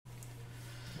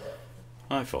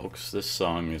Hi folks, this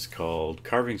song is called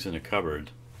Carvings in a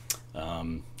Cupboard.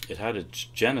 It had its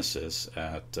genesis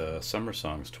at Summer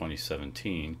Songs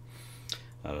 2017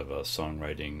 out of a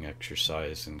songwriting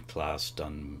exercise in class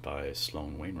done by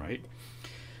Sloan Wainwright.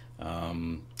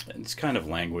 It's kind of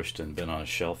languished and been on a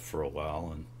shelf for a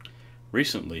while, and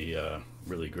recently a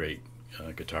really great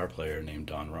guitar player named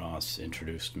Don Ross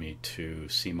introduced me to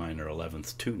C minor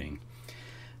 11th tuning,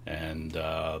 and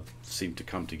seemed to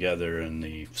come together in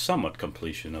the somewhat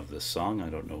completion of this song. I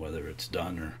don't know whether it's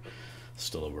done or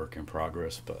still a work in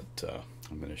progress, but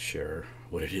I'm going to share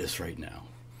what it is right now.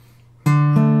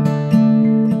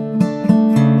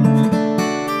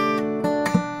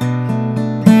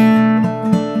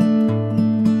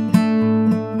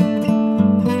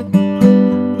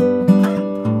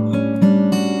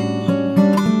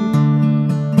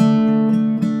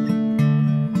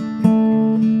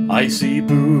 I see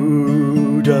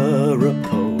Buddha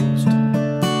reposed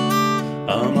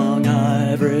among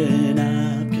ivory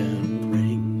napkin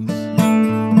rings,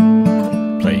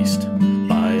 placed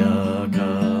by a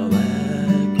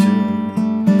collector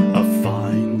of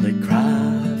finely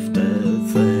crafted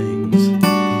things.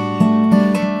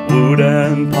 Wood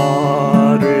and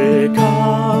pottery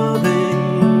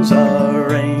carvings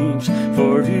arranged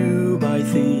for view by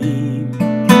theme,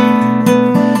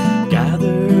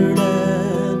 gathered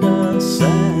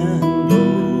assembled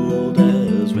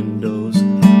as windows to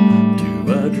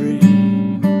a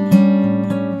dream.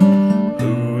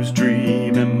 Whose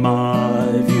dream am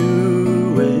I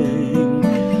viewing?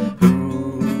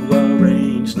 Who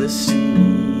arranged the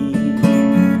scene?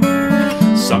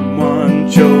 Someone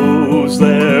chose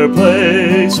their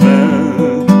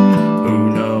placement. Who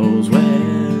knows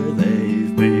where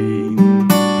they've been?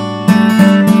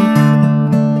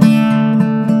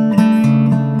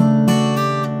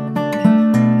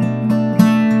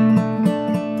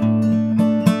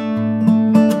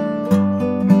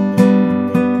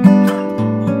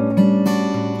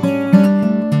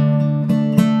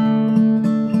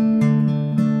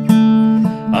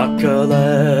 A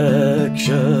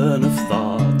collection of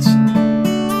thoughts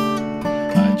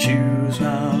I choose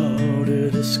now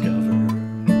to discover.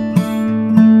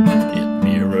 It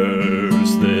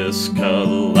mirrors this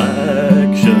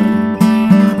collection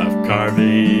of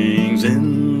carvings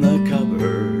in the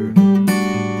cupboard.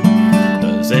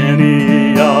 Does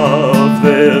any of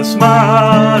this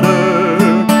matter?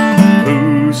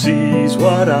 Who sees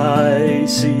what I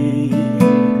see?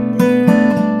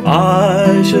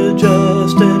 I should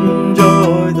just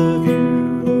enjoy the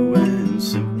view and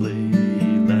simply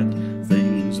let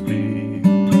things be.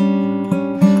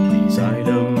 These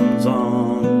items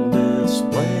on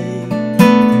display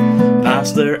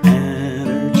pass their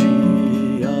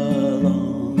energy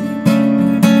along,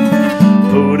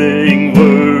 putting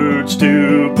words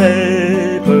to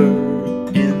paper,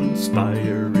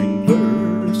 inspiring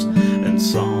verse and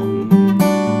song.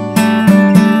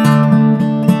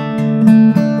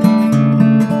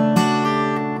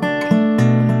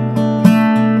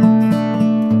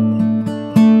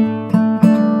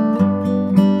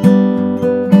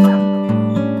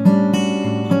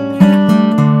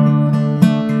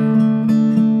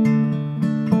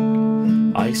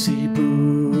 I see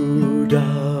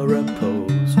Buddha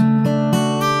reposed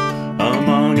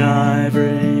among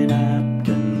ivory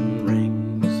napkin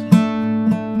rings,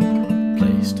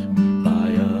 placed by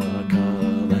a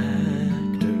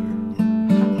collector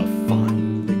of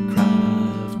finely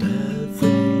crafted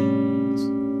things.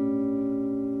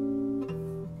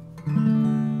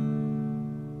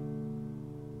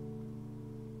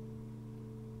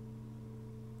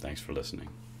 Thanks for listening.